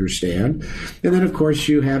important to understand. And then, of course,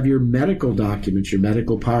 you have your medical documents, your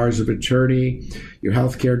medical powers of attorney, your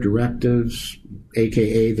healthcare directives,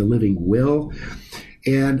 aka the living will.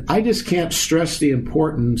 And I just can't stress the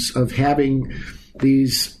importance of having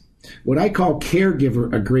these, what I call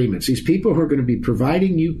caregiver agreements. These people who are going to be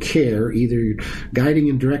providing you care, either guiding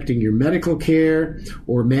and directing your medical care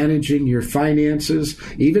or managing your finances,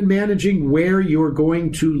 even managing where you're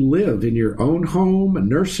going to live in your own home, a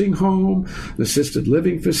nursing home, an assisted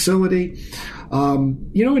living facility. In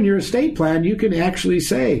your estate plan, you can actually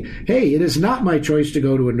say, hey, it is not my choice to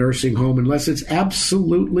go to a nursing home unless it's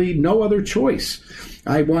absolutely no other choice.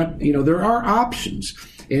 I want, there are options.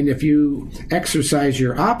 And if you exercise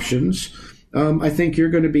your options, I think you're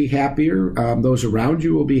going to be happier. Those around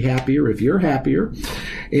you will be happier if you're happier.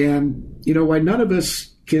 And, why none of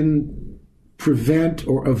us can prevent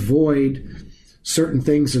or avoid certain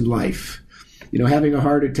things in life. Having a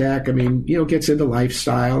heart attack, gets into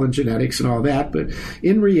lifestyle and genetics and all that. But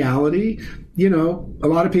in reality, a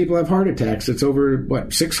lot of people have heart attacks. It's over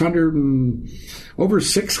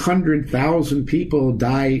 600,000 people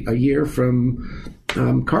die a year from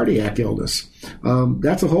cardiac illness.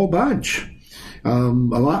 That's a whole bunch. A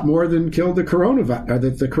lot more than killed the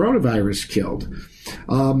coronavirus killed.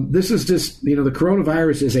 This is just, the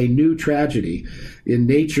coronavirus is a new tragedy in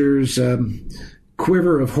nature's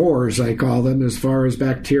quiver of horrors, I call them, as far as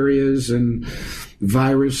bacterias and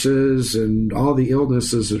viruses and all the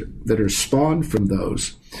illnesses that are spawned from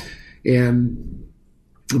those. And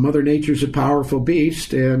Mother Nature's a powerful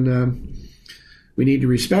beast, and we need to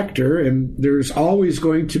respect her. And there's always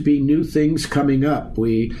going to be new things coming up.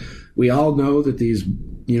 We all know that these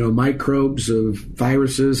microbes of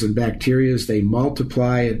viruses and bacteria, they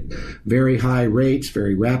multiply at very high rates,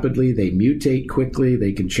 very rapidly. They mutate quickly.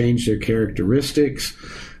 They can change their characteristics.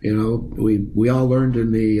 We all learned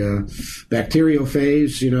in the bacterial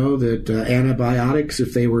phase, that antibiotics,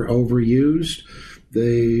 if they were overused,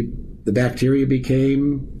 the bacteria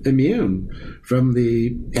became immune from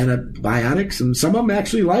the antibiotics, and some of them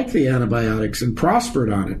actually liked the antibiotics and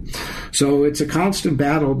prospered on it. So it's a constant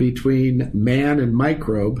battle between man and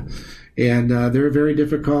microbe, and they're a very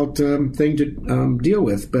difficult thing to deal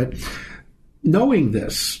with. But knowing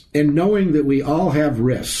this and knowing that we all have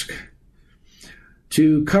risk,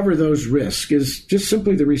 to cover those risks is just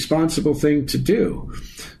simply the responsible thing to do.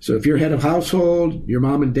 So if you're head of household, your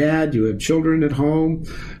mom and dad, you have children at home,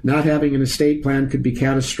 not having an estate plan could be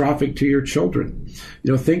catastrophic to your children.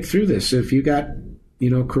 Think through this. If you got,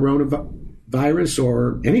 coronavirus coronavirus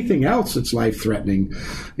or anything else that's life-threatening,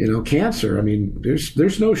 cancer. I mean,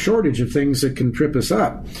 there's no shortage of things that can trip us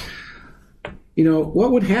up.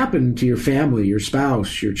 What would happen to your family, your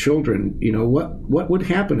spouse, your children? What would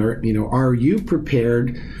happen? Are you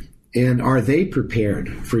prepared, and are they prepared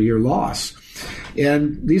for your loss?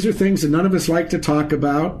 And these are things that none of us like to talk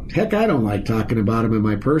about. Heck, I don't like talking about them in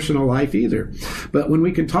my personal life either. But when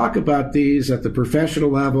we can talk about these at the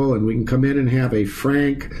professional level, and we can come in and have a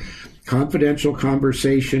frank, confidential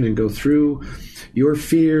conversation and go through your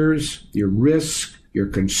fears, your risks, your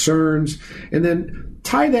concerns, and then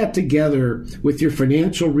tie that together with your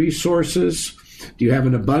financial resources. Do you have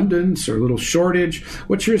an abundance or a little shortage?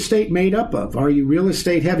 What's your estate made up of? Are you real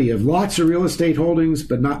estate heavy? You have lots of real estate holdings,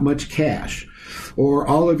 but not much cash. Or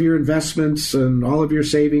all of your investments and all of your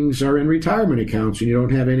savings are in retirement accounts and you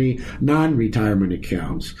don't have any non-retirement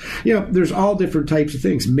accounts. There's all different types of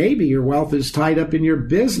things. Maybe your wealth is tied up in your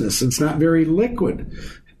business and it's not very liquid.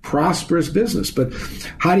 Prosperous business, but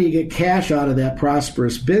how do you get cash out of that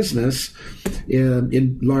prosperous business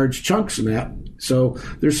in large chunks in that? So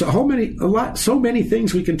there's so many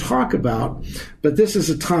things we can talk about, but this is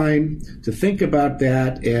a time to think about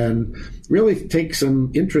that and really take some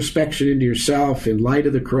introspection into yourself in light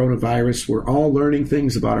of the coronavirus. We're all learning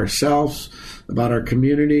things about ourselves, about our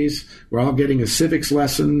communities. We're all getting a civics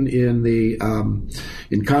lesson in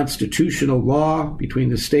constitutional law between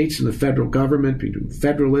the states and the federal government, between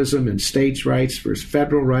federalism and states' rights versus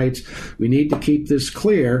federal rights. We need to keep this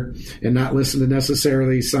clear and not listen to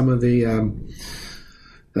necessarily some of the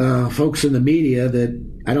folks in the media that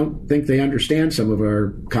I don't think they understand some of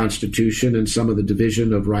our Constitution and some of the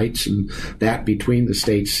division of rights and that between the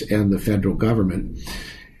states and the federal government.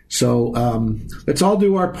 So let's all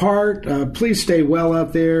do our part. Please stay well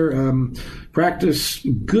out there. Practice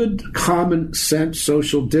good common sense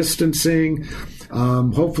social distancing.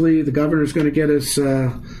 Hopefully the governor's going to get us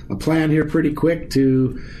a plan here pretty quick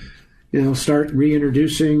to start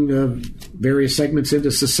reintroducing various segments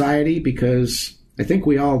into society, because I think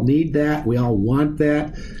we all need that. We all want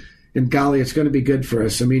that. And golly, it's going to be good for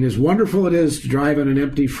us. I mean, as wonderful it is to drive on an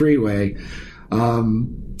empty freeway,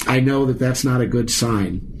 I know that that's not a good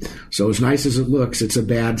sign. So as nice as it looks, it's a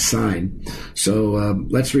bad sign. So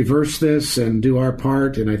let's reverse this and do our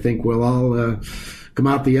part. And I think we'll all come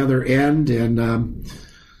out the other end, and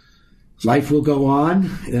life will go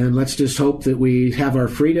on. And let's just hope that we have our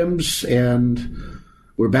freedoms and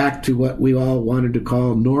we're back to what we all wanted to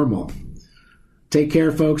call normal. Take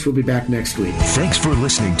care, folks. We'll be back next week. Thanks for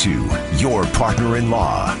listening to Your Partner in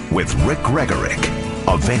Law with Rick Gregorek.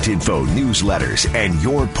 Event info, newsletters, and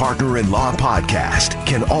Your Partner in Law podcast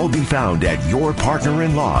can all be found at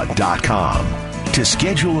yourpartnerinlaw.com. To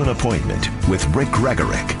schedule an appointment with Rick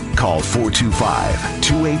Gregorek, call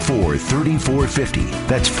 425-284-3450.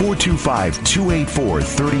 That's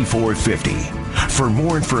 425-284-3450. For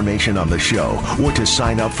more information on the show or to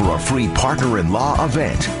sign up for a free Partner in Law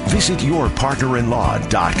event, visit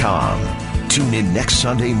yourpartnerinlaw.com. Tune in next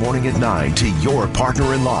Sunday morning at 9 to Your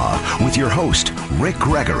Partner in Law with your host, Rick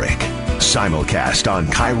Gregorek. Simulcast on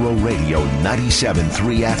Cairo Radio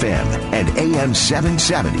 97.3 FM and AM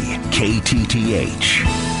 770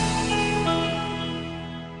 KTTH.